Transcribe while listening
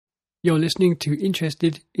You're listening to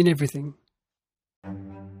Interested in Everything.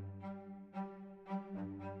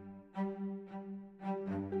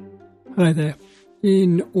 Hello there.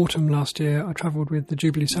 In autumn last year, I travelled with the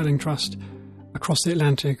Jubilee Sailing Trust across the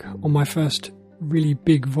Atlantic on my first really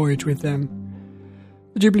big voyage with them.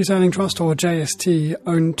 The Jubilee Sailing Trust, or JST,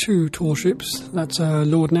 own two tall ships. That's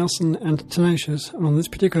Lord Nelson and Tenacious, and on this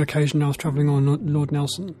particular occasion I was travelling on Lord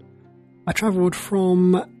Nelson. I travelled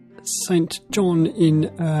from St John in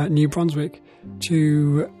New Brunswick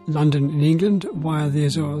to London in England via the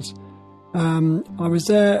Azores. I was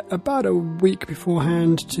there about a week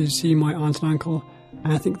beforehand to see my aunt and uncle,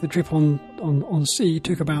 and I think the trip on sea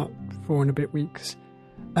took about 4 and a bit weeks.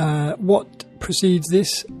 What precedes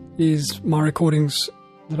this is my recordings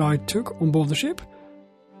that I took on board the ship,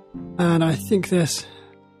 and I think there's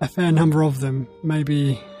a fair number of them,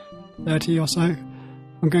 maybe 30 or so.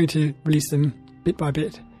 I'm going to release them bit by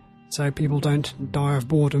bit so people don't die of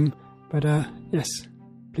boredom, but yes,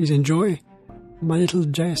 please enjoy my little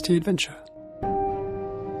JST adventure.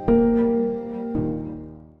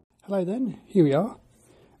 Hello then, here we are.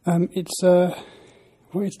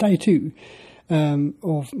 It's day 2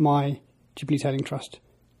 of my Jubilee Sailing Trust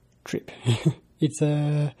trip. It's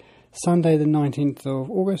Sunday the 19th of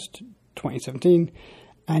August 2017,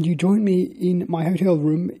 and you join me in my hotel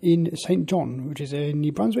room in St John, which is in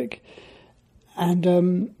New Brunswick.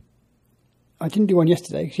 And I didn't do one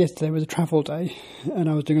yesterday, because yesterday was a travel day, and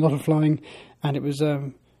I was doing a lot of flying, and it was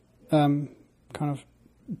kind of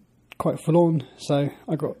quite full on, so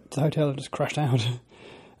I got to the hotel and just crashed out.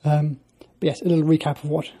 But yes, a little recap of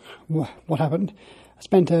what happened. I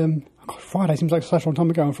spent Friday seems like such a long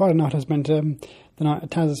time ago. On Friday night I spent the night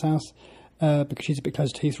at Taz's house because she's a bit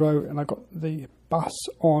closer to Heathrow, and I got the bus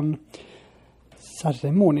on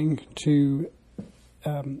Saturday morning to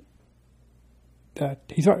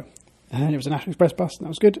Heathrow, and it was a National Express bus, and that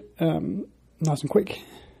was good, nice and quick.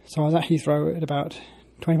 So I was at Heathrow at about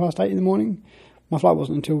 20 past 8 in the morning. My flight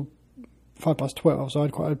wasn't until 5 past 12, so I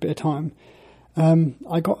had quite a bit of time.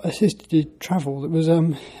 I got assisted travel. It was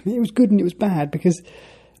it was good and it was bad, because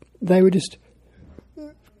they were just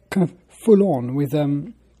kind of full on with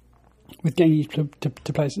getting you to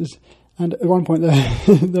places. And at one point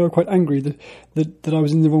they were quite angry that I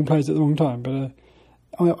was in the wrong place at the wrong time. But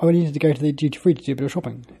I needed to go to the duty free to do a bit of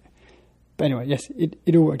shopping. But anyway, yes,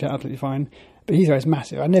 it all worked out absolutely fine. But Heathrow is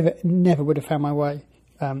massive. I never would have found my way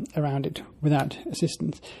around it without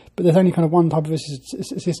assistance. But there's only kind of one type of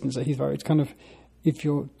assistance at Heathrow. It's kind of, if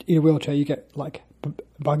you're in a wheelchair, you get like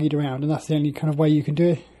buggied around, and that's the only kind of way you can do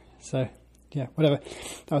it. So yeah, whatever.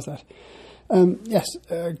 That was that. Yes,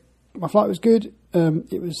 my flight was good.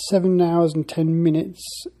 It was 7 hours and 10 minutes.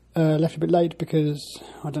 Left a bit late because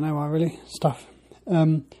I don't know why, really, stuff.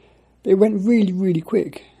 But it went really, really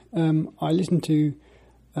quick. I listened to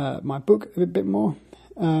my book a bit more.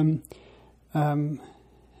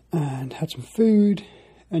 And had some food,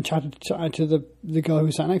 and chatted to the girl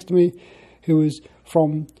who sat next to me, who was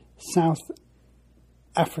from South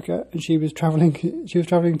Africa, and she was travelling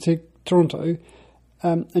to Toronto,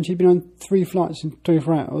 and she'd been on 3 flights in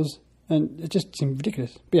 24 hours, and it just seemed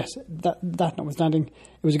ridiculous. But yes, that notwithstanding,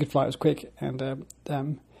 it was a good flight. It was quick, and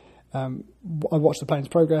I watched the plane's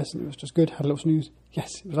progress, and it was just good. Had a little snooze. Yes,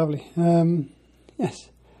 it was lovely. Yes,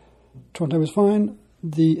 Toronto was fine.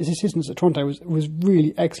 The assistance at Toronto was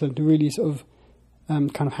really excellent, really sort of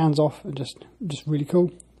kind of hands off, and just really cool.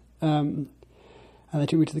 And they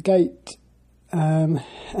took me to the gate, and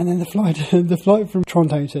then the flight from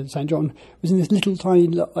Toronto to St John was in this little tiny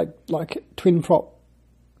like twin prop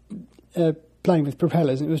plane with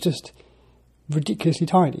propellers, and it was just ridiculously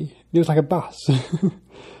tiny. It was like a bus,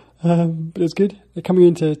 but it was good. Coming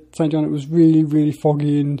into St John, it was really, really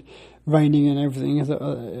foggy and raining and everything. I thought,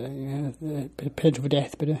 a bit of potential for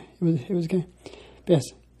death, but it was okay. But yes,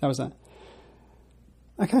 that was that.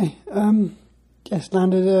 Okay, yes,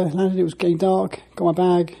 landed. It was getting dark. Got my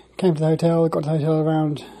bag. Came to the hotel. Got to the hotel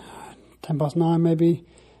around 10 past 9, maybe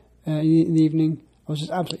in the evening. I was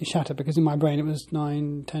just absolutely shattered, because in my brain it was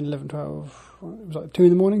 9, 10, 11, 12. It was like 2 in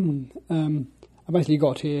the morning. I basically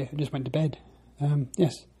got here and just went to bed.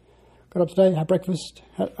 Yes. Got up today, had breakfast.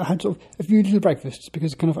 I had sort of a few little breakfasts,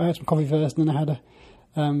 because kind of I had some coffee first, and then I had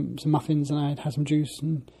some muffins, and I had some juice,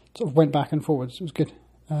 and sort of went back and forwards. It was good.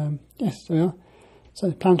 Yes, there we are.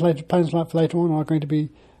 So plans for later on are going to be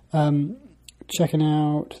checking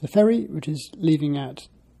out the ferry, which is leaving at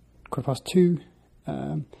 2:15.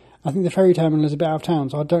 I think the ferry terminal is a bit out of town,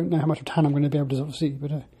 so I don't know how much of town I'm going to be able to sort of see.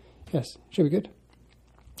 But yes, should be good.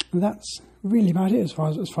 And that's really about it as far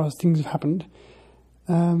as things have happened.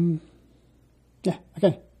 Yeah,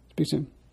 okay. Speak soon.